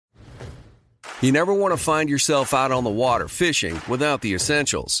You never want to find yourself out on the water fishing without the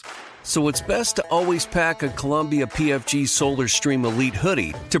essentials. So it's best to always pack a Columbia PFG Solar Stream Elite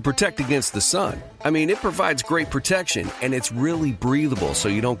hoodie to protect against the sun. I mean, it provides great protection and it's really breathable so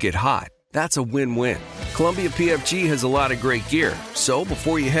you don't get hot. That's a win-win. Columbia PFG has a lot of great gear. So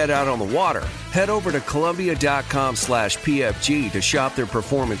before you head out on the water, head over to Columbia.com/PFG to shop their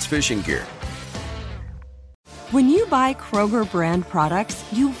performance fishing gear. When you buy Kroger brand products,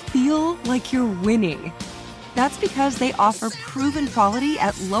 you feel like you're winning. That's because they offer proven quality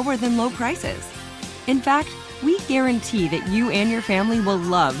at lower than low prices. In fact, we guarantee that you and your family will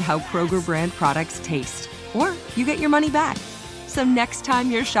love how Kroger brand products taste, or you get your money back. So next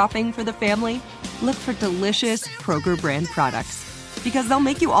time you're shopping for the family, look for delicious Kroger brand products, because they'll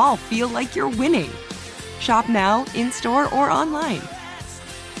make you all feel like you're winning. Shop now, in-store, or online.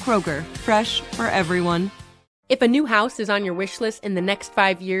 Kroger, fresh for everyone. If a new house is on your wish list in the next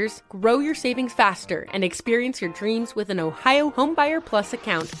 5 years, grow your savings faster and experience your dreams with an Ohio Homebuyer Plus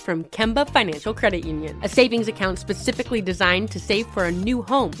account from Kemba Financial Credit Union. A savings account specifically designed to save for a new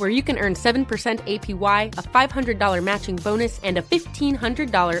home, where you can earn 7% APY, a $500 matching bonus, and a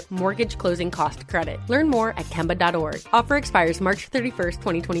 $1,500 mortgage closing cost credit. Learn more at Kemba.org. Offer expires March 31st,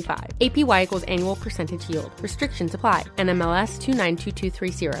 2025. APY equals annual percentage yield. Restrictions apply. NMLS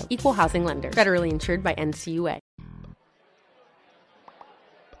 292230. Equal housing lender. Federally insured by NCUA.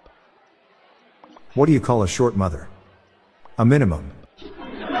 What do you call a short mother? A minimum.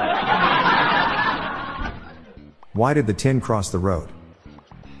 Why did the tin cross the road?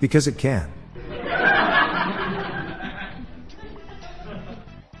 Because it can.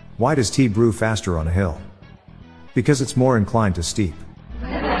 Why does tea brew faster on a hill? Because it's more inclined to steep.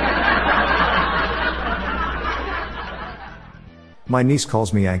 My niece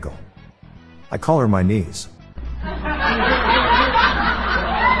calls me ankle. I call her my knees.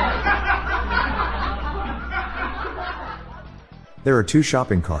 There are 2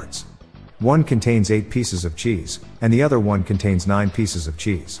 shopping carts. One contains 8 pieces of cheese, and the other one contains 9 pieces of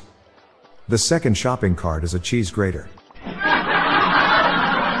cheese. The second shopping cart is a cheese grater.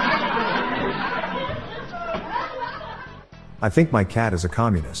 I think my cat is a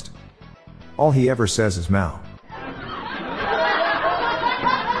communist. All he ever says is meow.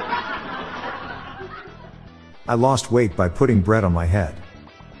 I lost weight by putting bread on my head.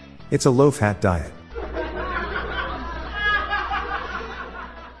 It's a low-fat diet.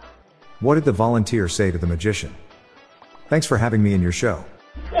 What did the volunteer say to the magician? Thanks for having me in your show.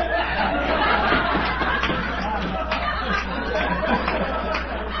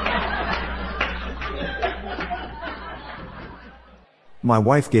 My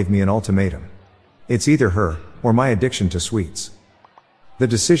wife gave me an ultimatum. It's either her, or my addiction to sweets. The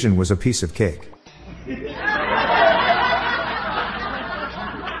decision was a piece of cake.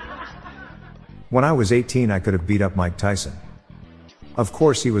 When I was 18, I could have beat up Mike Tyson. Of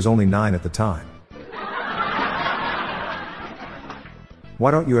course, he was only 9 at the time.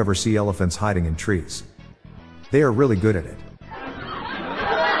 Why don't you ever see elephants hiding in trees? They are really good at it.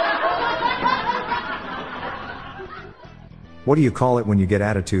 What do you call it when you get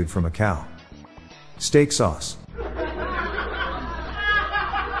attitude from a cow? Steak sauce.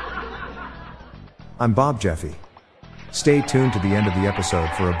 I'm Bob Jeffy. Stay tuned to the end of the episode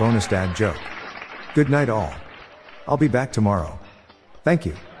for a bonus dad joke. Good night all. I'll be back tomorrow. Thank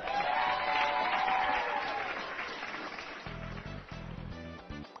you.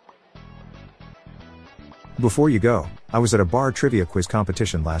 Before you go, I was at a bar trivia quiz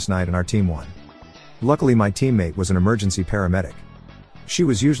competition last night and our team won. Luckily my teammate was an emergency paramedic. She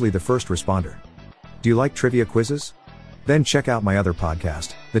was usually the first responder. Do you like trivia quizzes? Then check out my other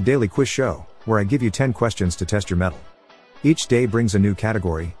podcast, The Daily Quiz Show, where I give you 10 questions to test your mettle. Each day brings a new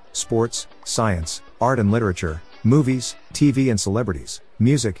category: sports, science, art and literature, movies, TV and celebrities,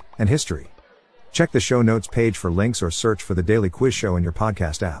 music, and history. Check the show notes page for links or search for The Daily Quiz Show in your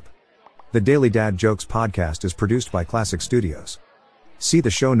podcast app. The Daily Dad Jokes podcast is produced by Classic Studios. See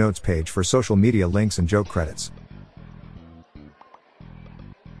the show notes page for social media links and joke credits.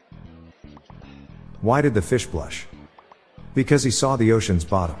 Why did the fish blush? Because he saw the ocean's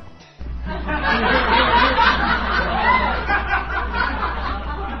bottom.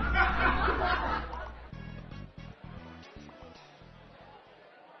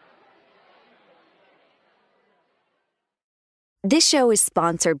 This show is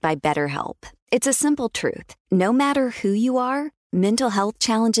sponsored by BetterHelp. It's a simple truth. No matter who you are, mental health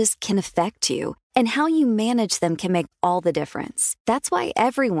challenges can affect you, and how you manage them can make all the difference. That's why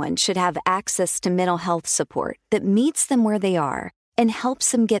everyone should have access to mental health support that meets them where they are and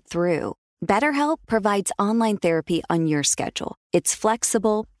helps them get through. BetterHelp provides online therapy on your schedule. It's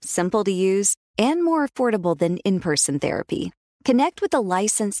flexible, simple to use, and more affordable than in-person therapy. Connect with a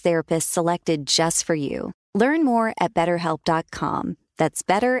licensed therapist selected just for you. Learn more at BetterHelp.com. That's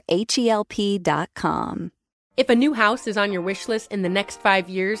BetterHelp.com. If a new house is on your wish list in the next 5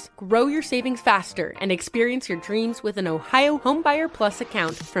 years, grow your savings faster and experience your dreams with an Ohio Homebuyer Plus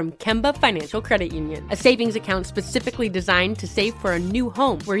account from Kemba Financial Credit Union. A savings account specifically designed to save for a new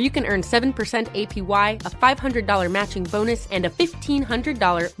home where you can earn 7% APY, a $500 matching bonus, and a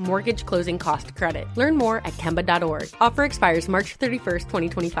 $1,500 mortgage closing cost credit. Learn more at Kemba.org. Offer expires March 31st,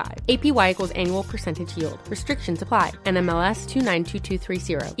 2025. APY equals annual percentage yield. Restrictions apply. NMLS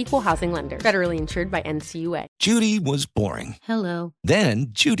 292230. Equal housing lender. Federally insured by NCUA. Judy was boring. Hello. Then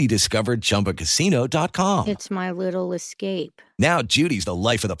Judy discovered ChumbaCasino.com. It's my little escape. Now Judy's the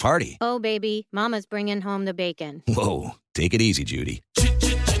life of the party. Oh, baby, mama's bringing home the bacon. Whoa, take it easy, Judy.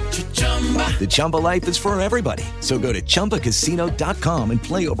 The Chumba life is for everybody. So go to ChumbaCasino.com and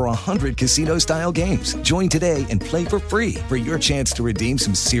play over 100 casino-style games. Join today and play for free for your chance to redeem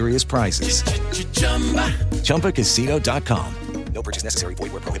some serious prizes. ChumbaCasino.com. No purchase necessary.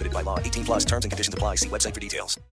 Void where prohibited by law. 18 plus terms and conditions apply. See website for details.